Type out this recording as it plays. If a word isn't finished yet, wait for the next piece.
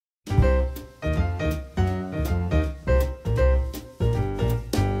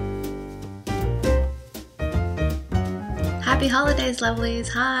Happy holidays, lovelies!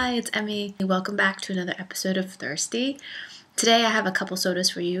 Hi, it's Emmy. Welcome back to another episode of Thirsty. Today I have a couple sodas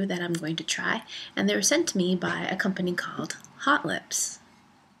for you that I'm going to try, and they were sent to me by a company called Hotlips.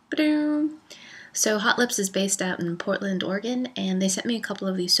 Ba-doom! So Hotlips is based out in Portland, Oregon, and they sent me a couple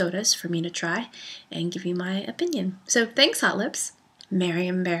of these sodas for me to try and give you my opinion. So thanks, Hotlips.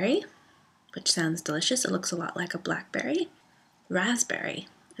 Marionberry, which sounds delicious. It looks a lot like a blackberry. Raspberry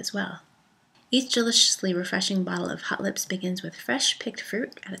as well. Each deliciously refreshing bottle of Hotlips begins with fresh picked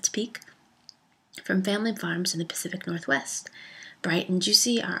fruit at its peak from family farms in the Pacific Northwest. Bright and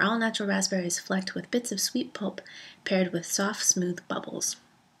juicy are all-natural raspberries flecked with bits of sweet pulp paired with soft, smooth bubbles.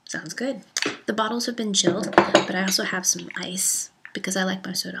 Sounds good. The bottles have been chilled, but I also have some ice because I like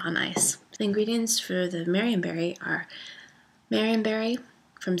my soda on ice. The ingredients for the Marionberry are Marionberry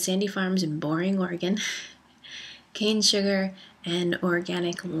from Sandy Farms in Boring, Oregon, cane sugar, and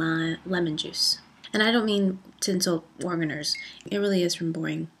organic lemon juice. And I don't mean to insult Oregoners. It really is from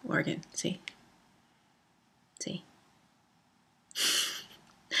Boring, Oregon. See?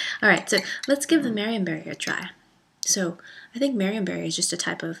 Alright, so let's give the Marionberry a try. So, I think Marionberry is just a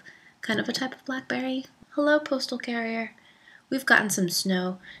type of blackberry. Hello, postal carrier. We've gotten some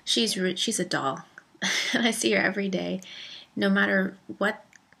snow. She's a doll. And I see her every day. No matter what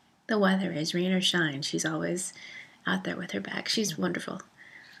the weather is, rain or shine, she's always out there with her bag. She's wonderful.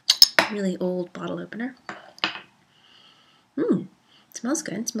 Really old bottle opener. It smells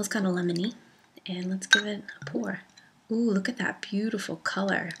good. It smells kind of lemony. And let's give it a pour. Ooh, look at that beautiful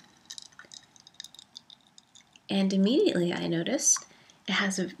color. And immediately I noticed it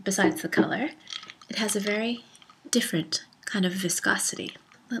has, besides the color, it has a very different kind of viscosity.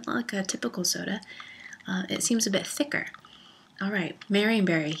 Not like a typical soda. It seems a bit thicker. Alright,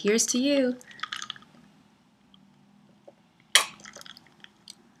 Marionberry, here's to you.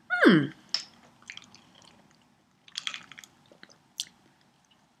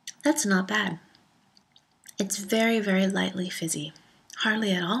 That's not bad. It's very, very lightly fizzy.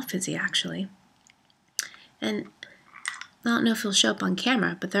 Hardly at all fizzy, actually. And I don't know if it'll show up on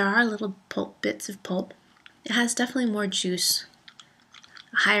camera, but there are little bits of pulp. It has definitely more juice,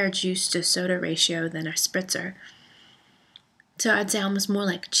 a higher juice to soda ratio than a spritzer. So I'd say almost more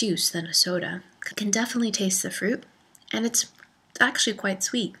like juice than a soda. I can definitely taste the fruit, and it's actually quite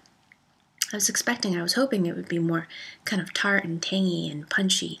sweet. I was hoping it would be more kind of tart and tangy and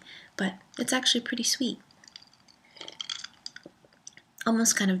punchy, but it's actually pretty sweet.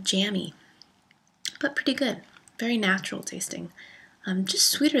 Almost kind of jammy, but pretty good. Very natural tasting. Just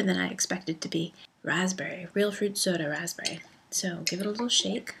sweeter than I expected to be. Raspberry, real fruit soda raspberry. So give it a little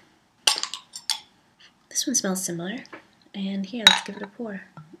shake. This one smells similar. And here, let's give it a pour.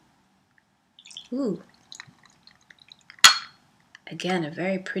 Ooh. Again, a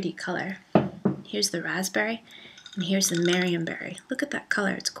very pretty color. Here's the raspberry, and here's the Marionberry. Look at that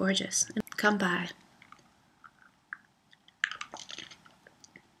color, it's gorgeous. Come by.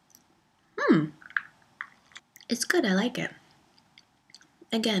 It's good, I like it.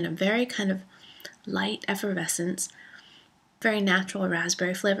 Again, a very kind of light effervescence, very natural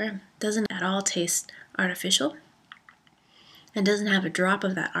raspberry flavor. Doesn't at all taste artificial, and doesn't have a drop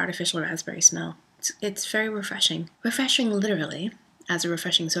of that artificial raspberry smell. It's very refreshing. Refreshing literally, as a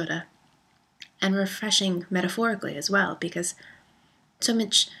refreshing soda, and refreshing metaphorically as well, because so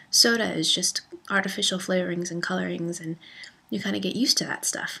much soda is just artificial flavorings and colorings, and you kind of get used to that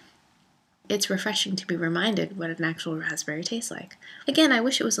stuff. It's refreshing to be reminded what an actual raspberry tastes like. Again, I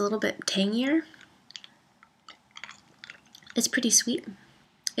wish it was a little bit tangier. It's pretty sweet.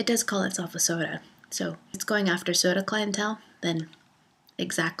 It does call itself a soda, so it's going after soda clientele, then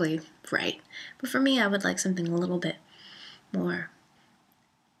exactly right. But for me, I would like something a little bit more,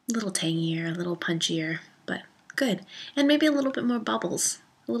 a little tangier, a little punchier, but good. And maybe a little bit more bubbles,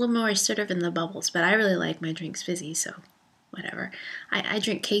 a little more assertive in the bubbles, but I really like my drinks fizzy, so whatever. I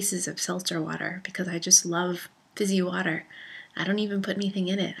drink cases of seltzer water because I just love fizzy water. I don't even put anything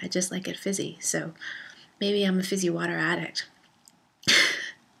in it. I just like it fizzy, so maybe I'm a fizzy water addict.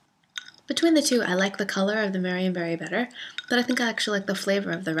 Between the two, I like the color of the Marionberry better, but I think I actually like the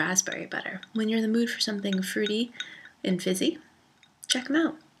flavor of the raspberry better. When you're in the mood for something fruity and fizzy, check them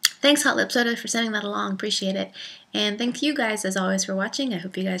out. Thanks, Hotlips Soda, for sending that along. Appreciate it. And thank you guys, as always, for watching. I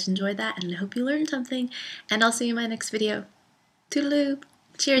hope you guys enjoyed that, and I hope you learned something. And I'll see you in my next video. Toodaloo.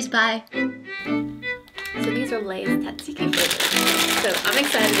 Cheers, bye. So these are Lay's tzatziki flavors. So I'm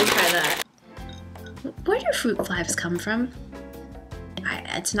excited to try that. Where do fruit flies come from?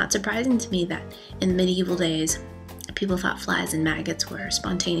 It's not surprising to me that in medieval days, people thought flies and maggots were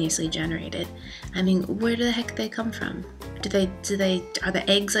spontaneously generated. I mean, where the heck do they come from? Are the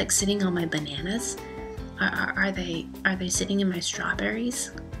eggs like sitting on my bananas? Are they sitting in my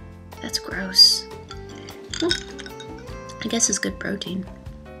strawberries? That's gross. I guess it's good protein.